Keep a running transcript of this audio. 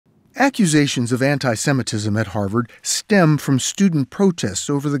Accusations of anti-Semitism at Harvard stem from student protests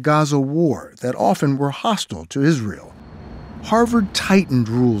over the Gaza war that often were hostile to Israel. Harvard tightened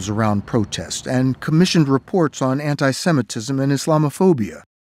rules around protests and commissioned reports on anti-Semitism and Islamophobia.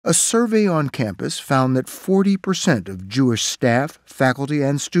 A survey on campus found that 40% of Jewish staff, faculty,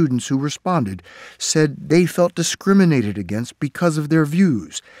 and students who responded said they felt discriminated against because of their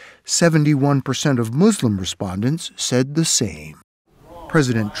views. 71% of Muslim respondents said the same.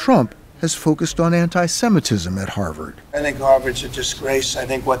 President Trump has focused on anti-Semitism at Harvard. I think Harvard's a disgrace. I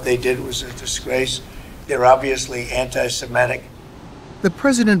think what they did was a disgrace. They're obviously anti-Semitic. The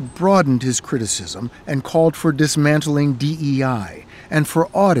president broadened his criticism and called for dismantling DEI and for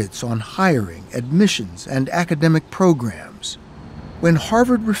audits on hiring, admissions, and academic programs. When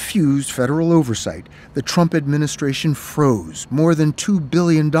Harvard refused federal oversight, the Trump administration froze more than $2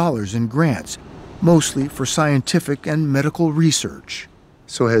 billion in grants, mostly for scientific and medical research.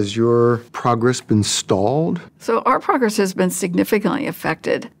 So has your progress been stalled? So our progress has been significantly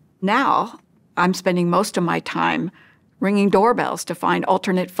affected. Now, I'm spending most of my time ringing doorbells to find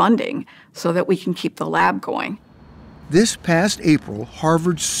alternate funding so that we can keep the lab going. This past April,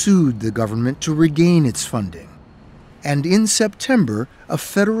 Harvard sued the government to regain its funding. And in September, a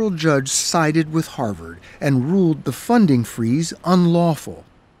federal judge sided with Harvard and ruled the funding freeze unlawful,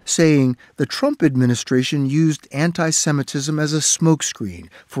 saying the Trump administration used anti-Semitism as a smokescreen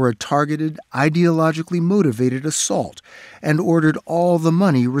for a targeted, ideologically motivated assault and ordered all the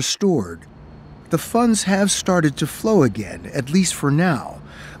money restored. The funds have started to flow again, at least for now,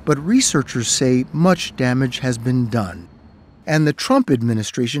 but researchers say much damage has been done. And the Trump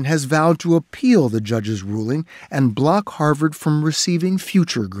administration has vowed to appeal the judge's ruling and block Harvard from receiving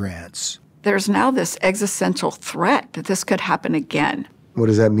future grants. There's now this existential threat that this could happen again. What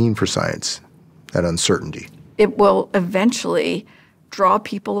does that mean for science, that uncertainty? It will eventually draw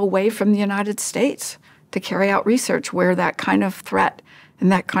people away from the United States to carry out research where that kind of threat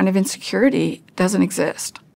and that kind of insecurity doesn't exist.